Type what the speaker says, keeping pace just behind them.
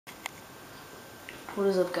What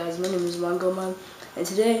is up, guys? My name is Mangoman, and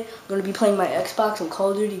today I'm going to be playing my Xbox on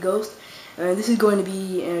Call of Duty Ghost. And this is going to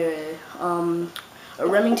be a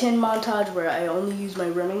Remington montage where I only use my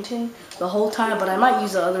Remington the whole time, but I might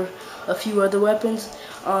use a few other weapons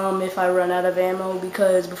if I run out of ammo,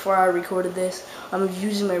 because before I recorded this, I'm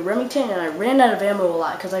using my Remington and I ran out of ammo a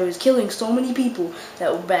lot because I was killing so many people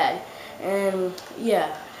that were bad. And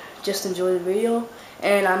yeah, just enjoy the video,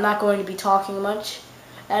 and I'm not going to be talking much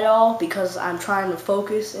at all because I'm trying to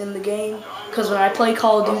focus in the game. Because when I play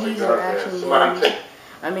Call of Duty or action games,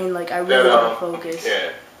 I mean, like, I really want to focus.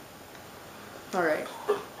 Alright.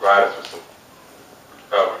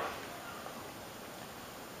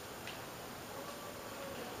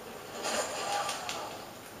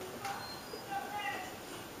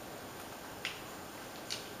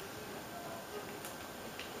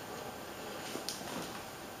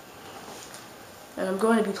 And I'm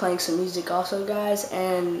going to be playing some music also, guys,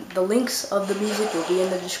 and the links of the music will be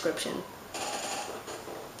in the description.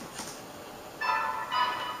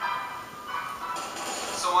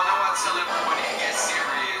 So I know I tell everybody to get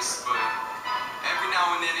serious, but every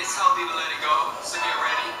now and then it's healthy to let it go, so get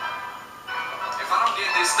ready. If I don't get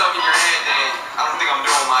this stuck in your head, then I don't think I'm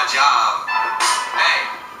doing my job. Hey,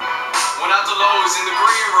 when out the lows in the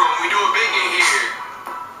green room, we do it big in here.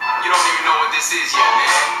 You don't even know what this is yet,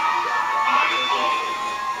 man.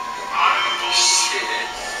 Shit.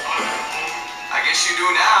 I guess you do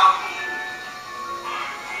now.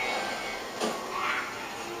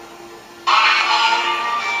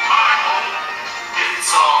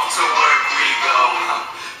 It's off to work we go.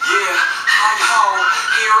 Yeah, hi-ho,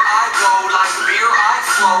 here I go. Like beer I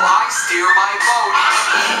flow, I steer my boat.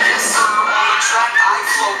 Yes sir, on the track I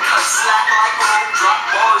flow. Cut slack like rope, drop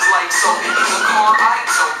bars like soap. In the car I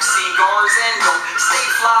toke, cigars and dope. Stay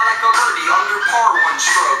fly like a birdie, under par one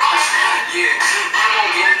stroke. Yeah, you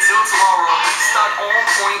won't get it till tomorrow. Stuck on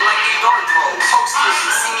point like a dart throw. Posted,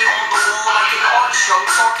 see me on the wall like an art show.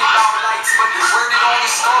 Talking about lights, but where did all the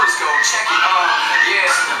stars go? Check it, yeah.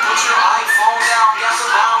 Put your iPhone down, gather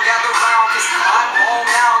round, cause I'm home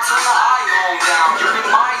now. Turn the iPhone down, you're in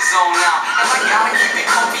my zone now. And I gotta keep it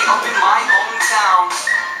comfy up in my hometown.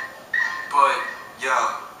 But, yo,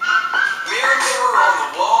 mirror, mirror on the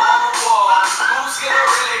wall, who's gonna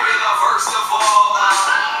really be the first of all?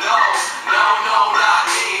 No, not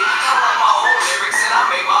me. I write my own lyrics and I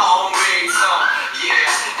make my own beats,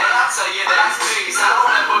 yeah. And I tell you that's peace. I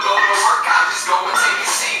don't ever go to work, I just go and take a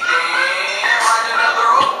seat. Then write another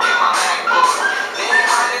hook in my MacBook. Then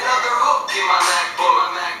write another hook in my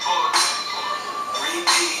MacBook.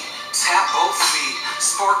 Repeat, tap both feet,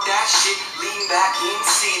 spark that shit, lean back in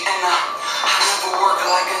seat. And I never work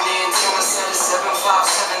like an antenna, set a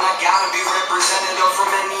 757. I gotta be representative from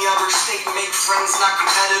any other state, make friends, not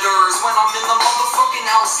competitors. When I'm in the motherfucking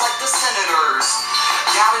house like the senators,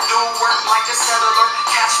 gotta do work like a settler.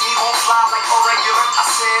 Catch me on fly like a regular. I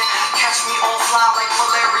said, catch me on fly like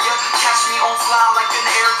malaria. Catch me on fly like an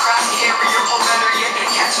aircraft carrier. Or better yet,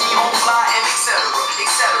 catch me on fly and etc.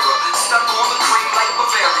 Stuck on the cream like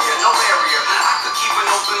Bavaria, no barrier. I could keep an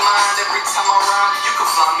open mind every time I rhyme. You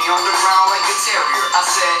could find me underground like a terrier. I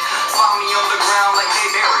said, find me underground like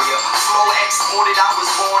Bavaria. Flow exported, I was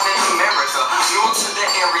born in America. New to the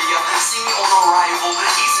area, see me on arrival.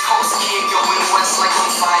 East Coast kid going west like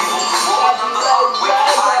I'm Five-O. Rolling on the up with a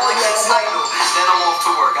high like a title. Then I'm off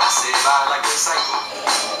to work, I said bye like a cycle.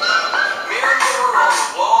 Mirror, mirror on the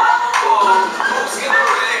wall, who's gonna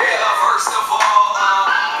really be the first of all?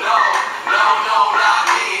 No, not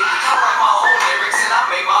me. I write my own lyrics and I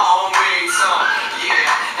make my own beats,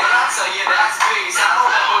 yeah. And I tell you that's peace. I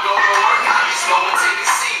don't ever go to work, I just go and take a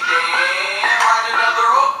seat. Then write another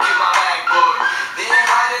hook in my MacBook. Then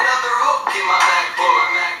write another hook in my MacBook.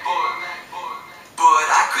 But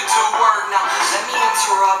I could do work now, let me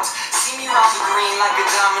interrupt. See me round the green like a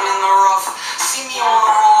diamond in the rough. See me on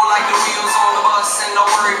the road like the wheels on the bus. And don't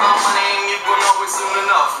worry about my name, you gon' know it soon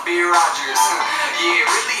enough. B. Rogers, yeah,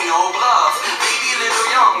 really no bluff. Baby little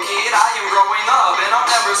young kid, I am growing up. And I'm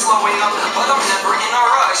never slowing up, but I'm never in a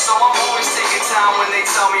rush. So I'm always taking time when they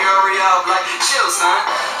tell me hurry up. Like, chill son,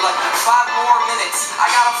 like 5 more minutes. I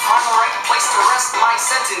gotta find the right place to rest my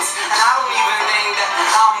sentence. And I don't even think that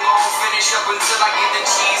I'm gonna finish up until I get the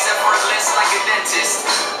cheese effortless like a dentist.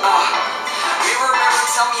 Mirror, mirror,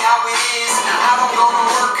 tell me how it is. I don't go to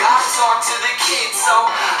work, I talk to the kids. So,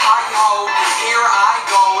 hi-ho, here I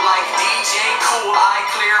go. Like DJ Cool, I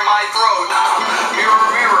clear my throat. Mirror,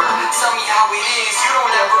 mirror, tell me how it is. You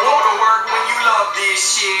don't ever go to work when you love this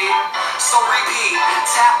shit. So repeat,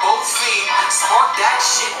 tap both feet, spark that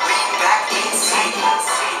shit, lean back in seat.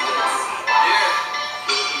 Yeah,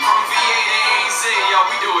 from VA to AZ, yo,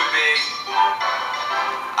 we do it big.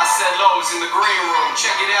 said Lowe's in the green room.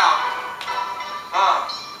 Check it out.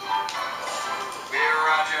 Beer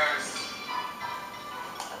Rogers.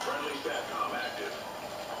 Friendly SATCOM active.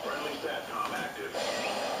 Friendly SATCOM active.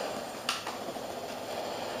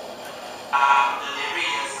 I'm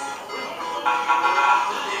delirious. I'm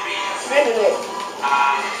delirious. Finish it.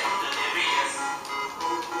 I'm delirious.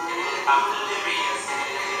 I'm delirious.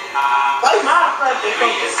 What's my birthday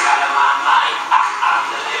Delirious out of my mind. I'm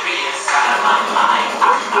delirious out of my mind.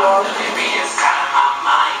 I'm delirious out of my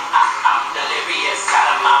mind. I'm delirious out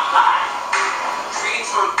of my mind.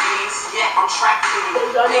 Dreams or beans, yeah, I'm trapped in.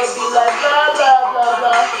 It's gonna be like blah blah blah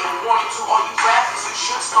blah. Warning to all you rappers, you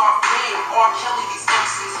should start fleeing. R. Kelly, these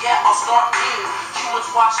MCs, yeah, I'll start being. Humans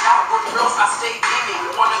watch out, but reals I stay beaming.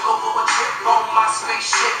 Wanna go for a trip on my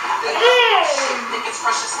spaceship? They shit, niggas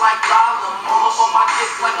precious like Gollum. All up on my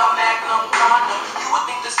dick like a Magnum condom. You would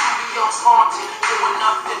think the studio's haunted, doing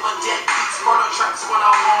nothing but dead beats. Murder tracks when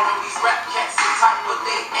I'm on them. These rap cats and type, but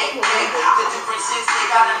they ain't gay. The difference is they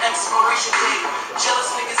got an expiration date. Jealous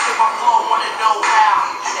niggas hit my flow, wanna know how.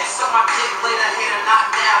 And suck my dick later, hater not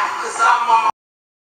now. Cause I'm on my